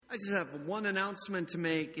I just have one announcement to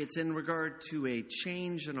make. It's in regard to a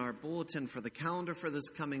change in our bulletin for the calendar for this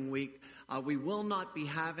coming week. We will not be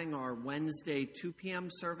having our Wednesday 2 p.m.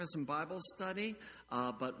 service and Bible study,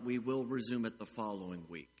 but we will resume it the following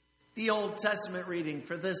week. The Old Testament reading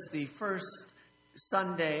for this, the first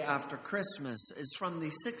Sunday after Christmas, is from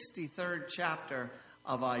the 63rd chapter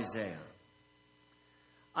of Isaiah.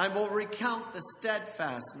 I will recount the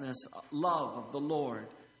steadfastness, love of the Lord,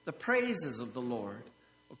 the praises of the Lord,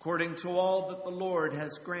 according to all that the Lord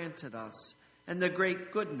has granted us, and the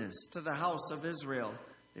great goodness to the house of Israel,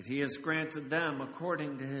 that he has granted them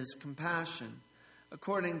according to his compassion,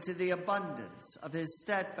 according to the abundance of his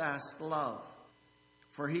steadfast love.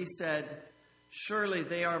 For he said, surely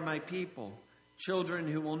they are my people, children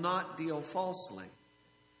who will not deal falsely.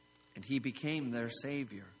 And he became their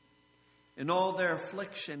Savior. In all their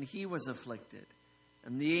affliction he was afflicted,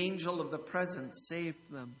 and the angel of the presence saved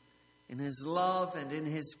them. In his love and in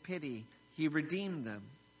his pity, he redeemed them.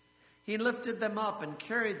 He lifted them up and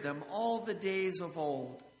carried them all the days of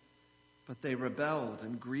old. But they rebelled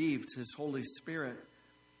and grieved his Holy Spirit.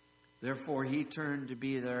 Therefore he turned to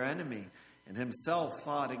be their enemy and himself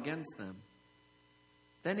fought against them.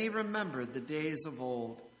 Then he remembered the days of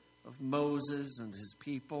old, of Moses and his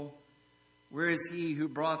people. Where is he who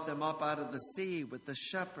brought them up out of the sea with the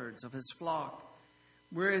shepherds of his flock?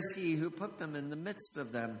 Where is he who put them in the midst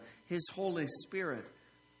of them, his Holy Spirit,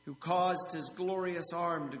 who caused his glorious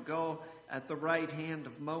arm to go at the right hand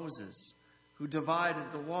of Moses, who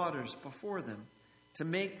divided the waters before them, to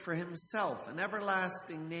make for himself an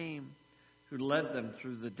everlasting name, who led them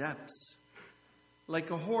through the depths?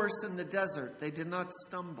 Like a horse in the desert, they did not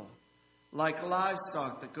stumble. Like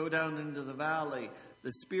livestock that go down into the valley,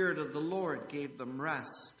 the Spirit of the Lord gave them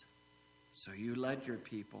rest. So you led your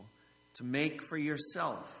people to make for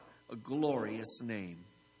yourself a glorious name.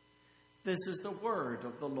 This is the word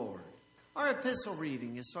of the Lord. Our epistle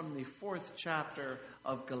reading is from the 4th chapter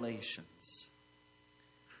of Galatians.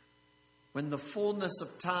 When the fullness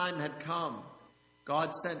of time had come,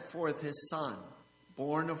 God sent forth his Son,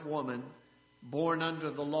 born of woman, born under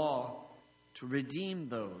the law, to redeem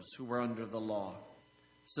those who were under the law,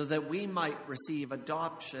 so that we might receive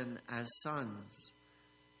adoption as sons.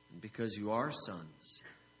 And because you are sons,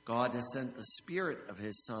 God has sent the Spirit of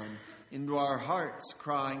his Son into our hearts,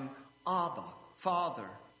 crying, Abba, Father.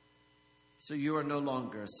 So you are no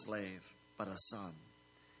longer a slave, but a son.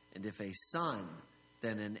 And if a son,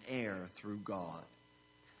 then an heir through God.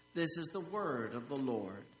 This is the word of the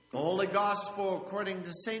Lord. The Holy Gospel according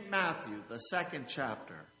to St. Matthew, the 2nd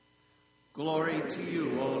chapter. Glory to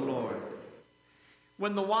you, O Lord.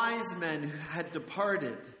 When the wise men had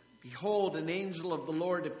departed, behold, an angel of the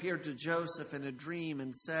Lord appeared to Joseph in a dream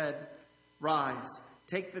and said, rise,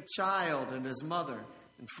 take the child and his mother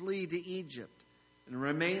and flee to Egypt and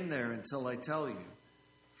remain there until I tell you.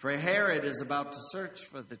 For Herod is about to search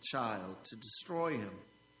for the child to destroy him.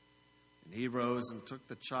 And he rose and took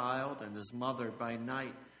the child and his mother by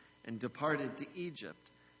night and departed to Egypt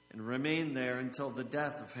and remained there until the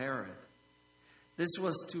death of Herod. This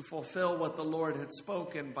was to fulfill what the Lord had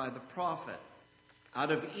spoken by the prophet.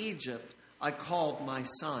 Out of Egypt I called my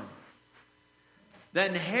son.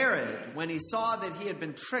 Then Herod, when he saw that he had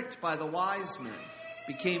been tricked by the wise men,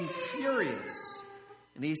 became furious,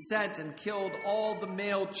 and he sent and killed all the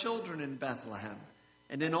male children in Bethlehem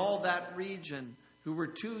and in all that region who were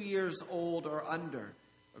 2 years old or under,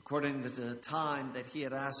 according to the time that he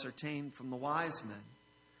had ascertained from the wise men.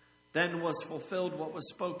 Then was fulfilled what was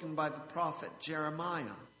spoken by the prophet Jeremiah.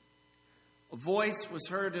 A voice was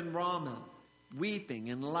heard in Ramah, weeping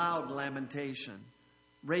in loud lamentation,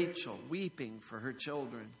 Rachel weeping for her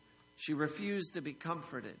children. She refused to be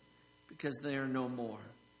comforted because they are no more.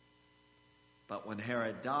 But when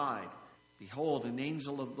Herod died, behold, an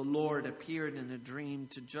angel of the Lord appeared in a dream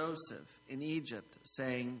to Joseph in Egypt,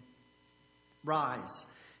 saying, rise,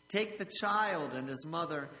 take the child and his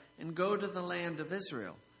mother and go to the land of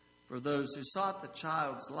Israel, for those who sought the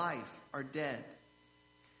child's life are dead.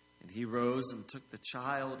 And he rose and took the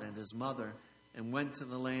child and his mother and went to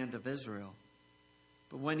the land of Israel.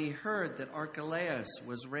 But when he heard that Archelaus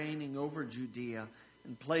was reigning over Judea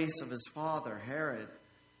in place of his father Herod,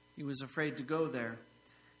 he was afraid to go there.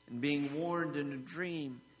 And being warned in a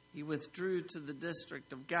dream, he withdrew to the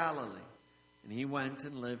district of Galilee. And he went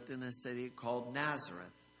and lived in a city called Nazareth,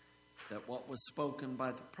 that what was spoken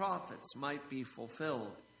by the prophets might be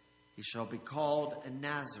fulfilled. He shall be called a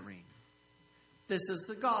Nazarene. This is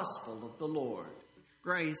the gospel of the Lord.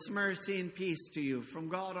 Grace, mercy, and peace to you from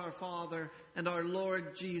God our Father and our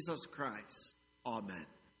Lord Jesus Christ. Amen.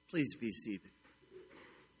 Please be seated.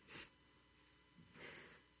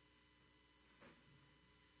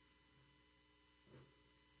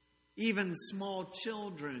 Even small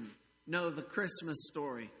children know the Christmas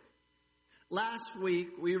story. Last week,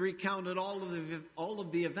 we recounted all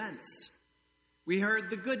of the events. We heard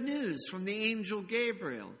the good news from the angel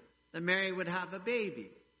Gabriel that Mary would have a baby.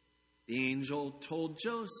 The angel told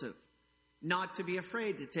Joseph not to be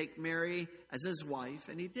afraid to take Mary as his wife,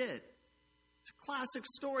 and he did. It's a classic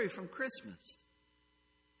story from Christmas.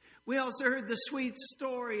 We also heard the sweet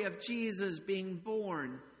story of Jesus being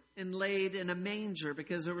born and laid in a manger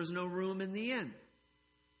because there was no room in the inn.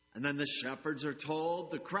 And then the shepherds are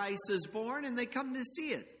told the Christ is born, and they come to see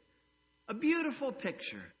it. A beautiful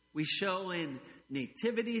picture we show in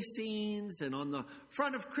nativity scenes and on the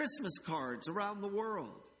front of Christmas cards around the world.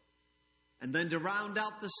 And then to round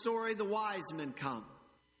out the story, the wise men come,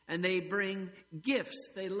 and they bring gifts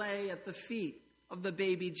they lay at the feet of the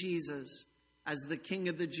baby Jesus as the King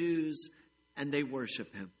of the Jews, and they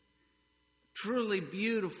worship him. Truly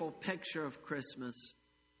beautiful picture of Christmas,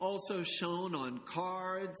 also shown on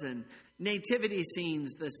cards and nativity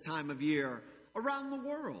scenes this time of year around the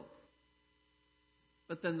world.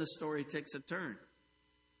 But then the story takes a turn.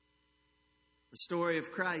 The story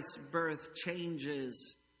of Christ's birth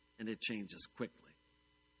changes, and it changes quickly.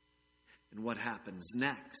 And what happens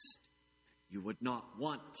next, you would not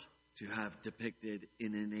want to have depicted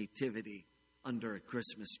in a nativity under a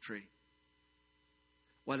Christmas tree.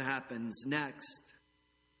 What happens next,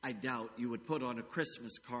 I doubt you would put on a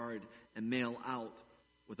Christmas card and mail out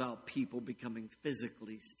without people becoming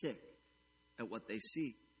physically sick at what they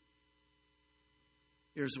see.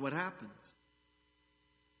 Here's what happens.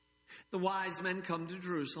 The wise men come to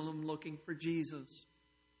Jerusalem looking for Jesus,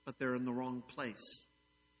 but they're in the wrong place.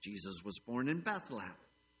 Jesus was born in Bethlehem,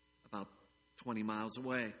 about 20 miles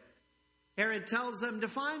away. Herod tells them to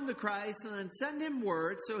find the Christ and then send him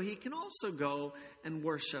word so he can also go and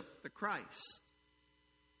worship the Christ.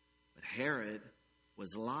 But Herod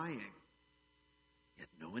was lying. He had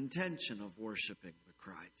no intention of worshiping the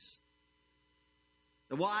Christ.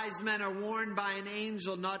 The wise men are warned by an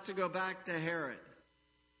angel not to go back to Herod.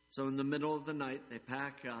 So in the middle of the night, they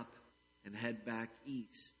pack up and head back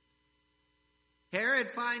east. Herod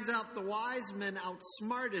finds out the wise men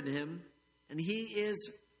outsmarted him, and he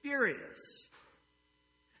is furious.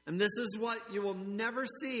 And this is what you will never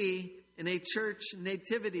see in a church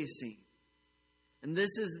nativity scene. And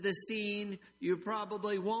this is the scene you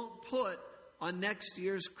probably won't put on next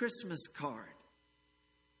year's Christmas card.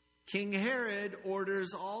 King Herod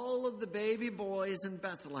orders all of the baby boys in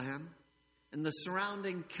Bethlehem and the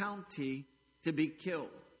surrounding county to be killed.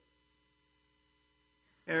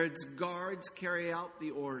 Herod's guards carry out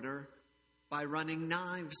the order by running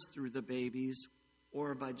knives through the babies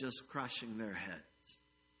or by just crushing their heads.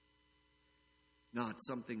 Not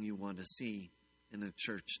something you want to see in a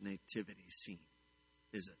church nativity scene,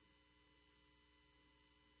 is it?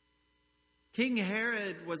 King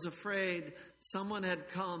Herod was afraid someone had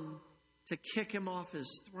come to kick him off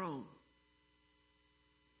his throne.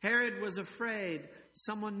 Herod was afraid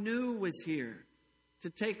someone new was here to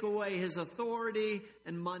take away his authority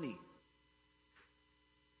and money.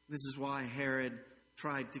 This is why Herod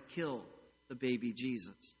tried to kill the baby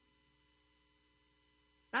Jesus.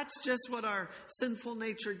 That's just what our sinful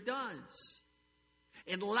nature does.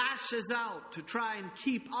 It lashes out to try and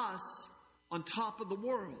keep us on top of the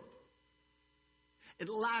world. It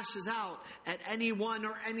lashes out at anyone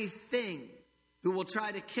or anything who will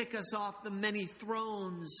try to kick us off the many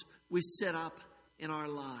thrones we sit up in our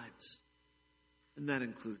lives. And that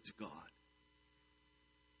includes God.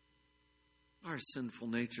 Our sinful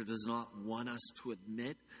nature does not want us to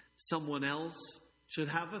admit someone else should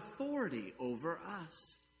have authority over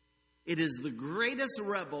us. It is the greatest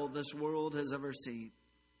rebel this world has ever seen.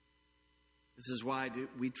 This is why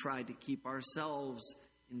we try to keep ourselves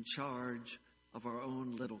in charge of our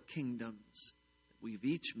own little kingdoms that we've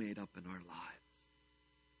each made up in our lives.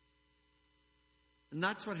 And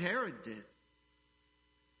that's what Herod did.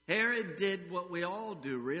 Herod did what we all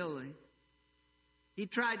do, really. He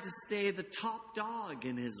tried to stay the top dog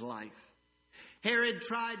in his life. Herod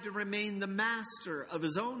tried to remain the master of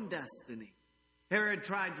his own destiny. Herod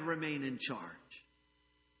tried to remain in charge.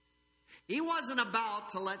 He wasn't about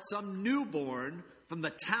to let some newborn from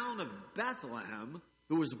the town of Bethlehem,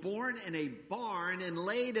 who was born in a barn and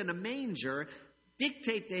laid in a manger,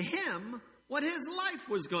 dictate to him what his life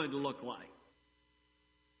was going to look like.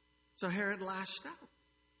 So Herod lashed out.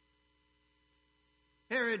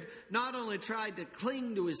 Herod not only tried to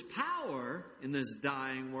cling to his power in this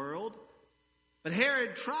dying world, but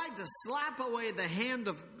Herod tried to slap away the hand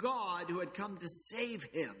of God who had come to save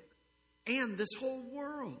him and this whole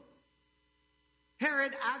world.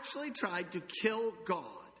 Herod actually tried to kill God.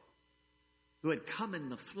 who had come in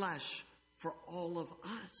the flesh for all of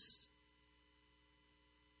us.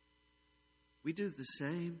 We do the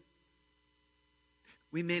same.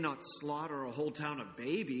 We may not slaughter a whole town of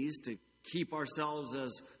babies to keep ourselves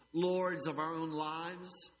as lords of our own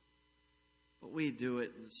lives, but we do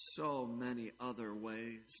it in so many other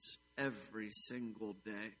ways every single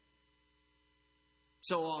day.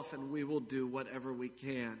 So often we will do whatever we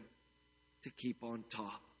can to keep on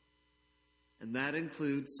top. And that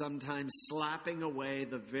includes sometimes slapping away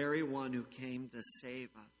the very one who came to save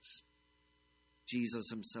us, Jesus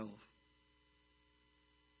himself.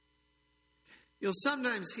 You'll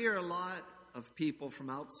sometimes hear a lot of people from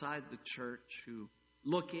outside the church who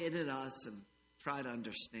look in at us and try to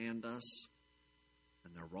understand us,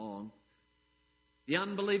 and they're wrong. The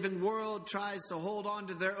unbelieving world tries to hold on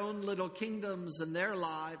to their own little kingdoms and their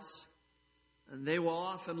lives, and they will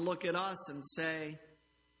often look at us and say,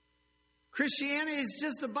 Christianity is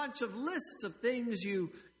just a bunch of lists of things you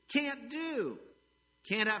can't do.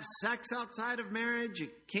 Can't have sex outside of marriage, you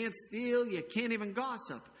can't steal, you can't even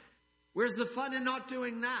gossip. Where's the fun in not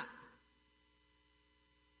doing that?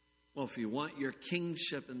 Well, if you want your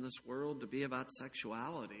kingship in this world to be about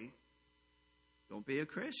sexuality, don't be a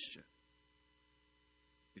Christian.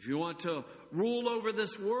 If you want to rule over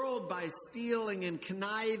this world by stealing and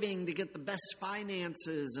conniving to get the best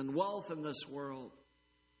finances and wealth in this world,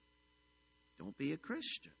 don't be a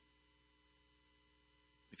Christian.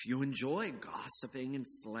 If you enjoy gossiping and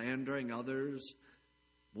slandering others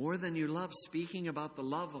more than you love speaking about the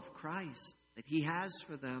love of Christ that he has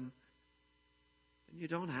for them, then you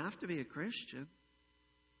don't have to be a Christian.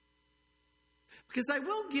 Because I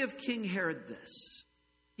will give King Herod this.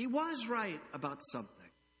 He was right about something.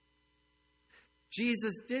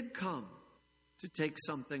 Jesus did come to take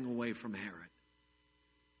something away from Herod.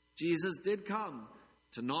 Jesus did come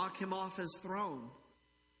to knock him off his throne.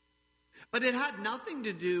 But it had nothing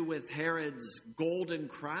to do with Herod's golden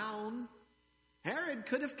crown. Herod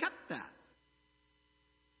could have kept that.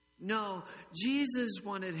 No, Jesus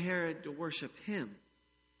wanted Herod to worship him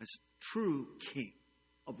as true king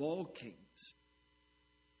of all kings.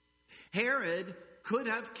 Herod could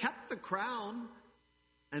have kept the crown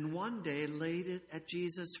and one day laid it at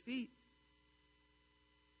Jesus' feet.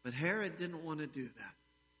 But Herod didn't want to do that.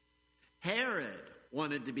 Herod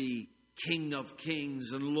wanted to be King of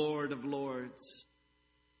Kings and Lord of Lords.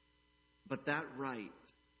 But that right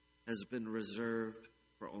has been reserved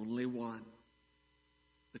for only one,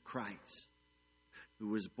 the Christ, who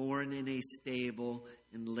was born in a stable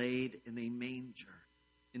and laid in a manger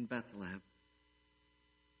in Bethlehem.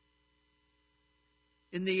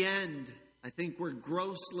 In the end, I think we're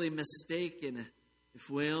grossly mistaken if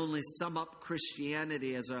we only sum up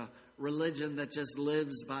Christianity as a religion that just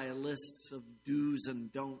lives by lists of do's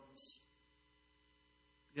and don'ts.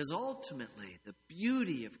 Because ultimately, the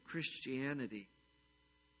beauty of Christianity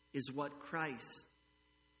is what Christ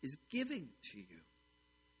is giving to you,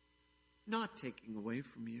 not taking away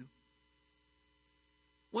from you.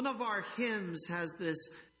 One of our hymns has this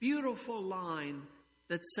beautiful line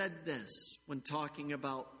that said this when talking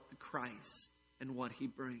about the Christ and what he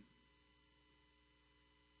brings.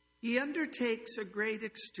 He undertakes a great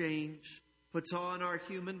exchange, puts on our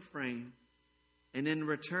human frame, and in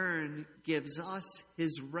return gives us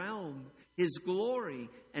his realm, his glory,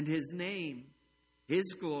 and his name.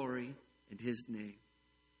 His glory and his name.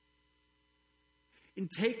 In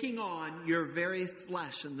taking on your very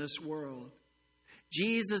flesh in this world,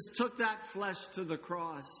 Jesus took that flesh to the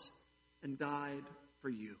cross and died for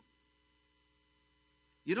you.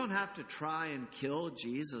 You don't have to try and kill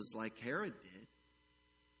Jesus like Herod did.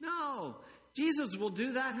 No, Jesus will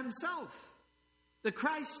do that himself. The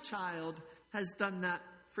Christ child has done that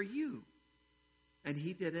for you. And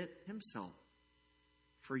he did it himself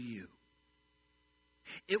for you.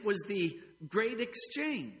 It was the great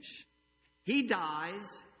exchange. He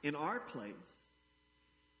dies in our place,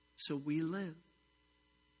 so we live.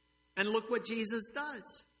 And look what Jesus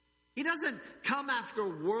does. He doesn't come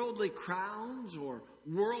after worldly crowns or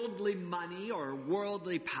worldly money or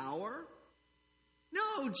worldly power.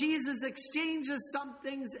 No, Jesus exchanges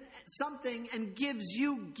something and gives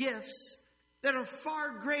you gifts that are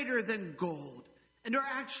far greater than gold and are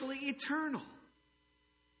actually eternal.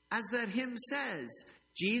 As that hymn says,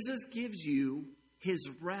 Jesus gives you his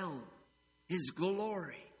realm, his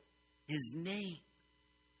glory, his name.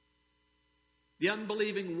 The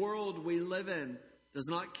unbelieving world we live in does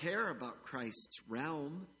not care about Christ's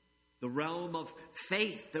realm, the realm of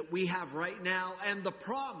faith that we have right now and the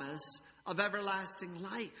promise of everlasting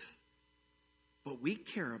life. But we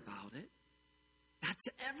care about it. That's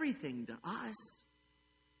everything to us.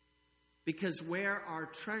 Because where our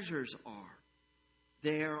treasures are,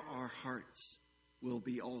 there our hearts will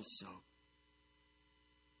be also.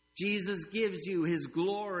 Jesus gives you his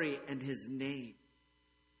glory and his name.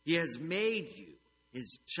 He has made you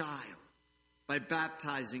his child by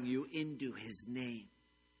baptizing you into his name.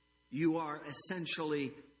 You are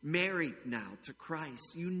essentially married now to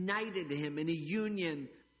Christ, united to him in a union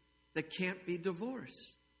that can't be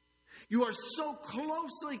divorced. You are so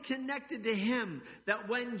closely connected to him that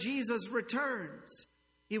when Jesus returns,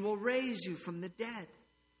 he will raise you from the dead.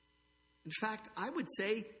 In fact, I would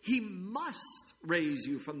say he must raise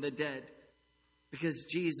you from the dead, because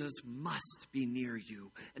Jesus must be near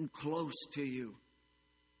you and close to you,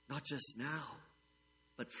 not just now,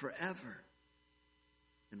 but forever.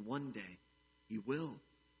 And one day he will.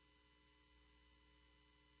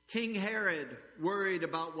 King Herod worried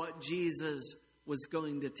about what Jesus was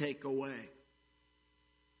going to take away.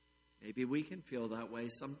 Maybe we can feel that way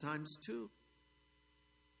sometimes too.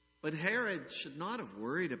 But Herod should not have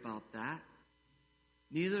worried about that.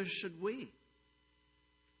 Neither should we.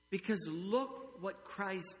 Because look what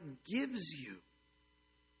Christ gives you.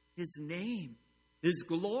 His name, his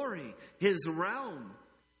glory, his realm,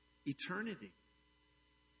 eternity.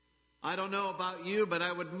 I don't know about you, but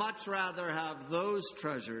I would much rather have those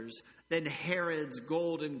treasures than Herod's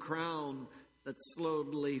golden crown that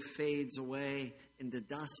slowly fades away into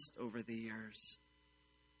dust over the years.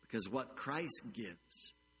 Because what Christ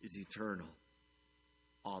gives is eternal.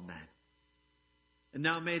 Amen. And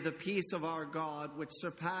now may the peace of our God, which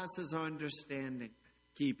surpasses our understanding,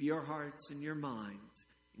 keep your hearts and your minds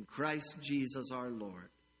in Christ Jesus our Lord.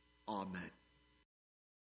 Amen.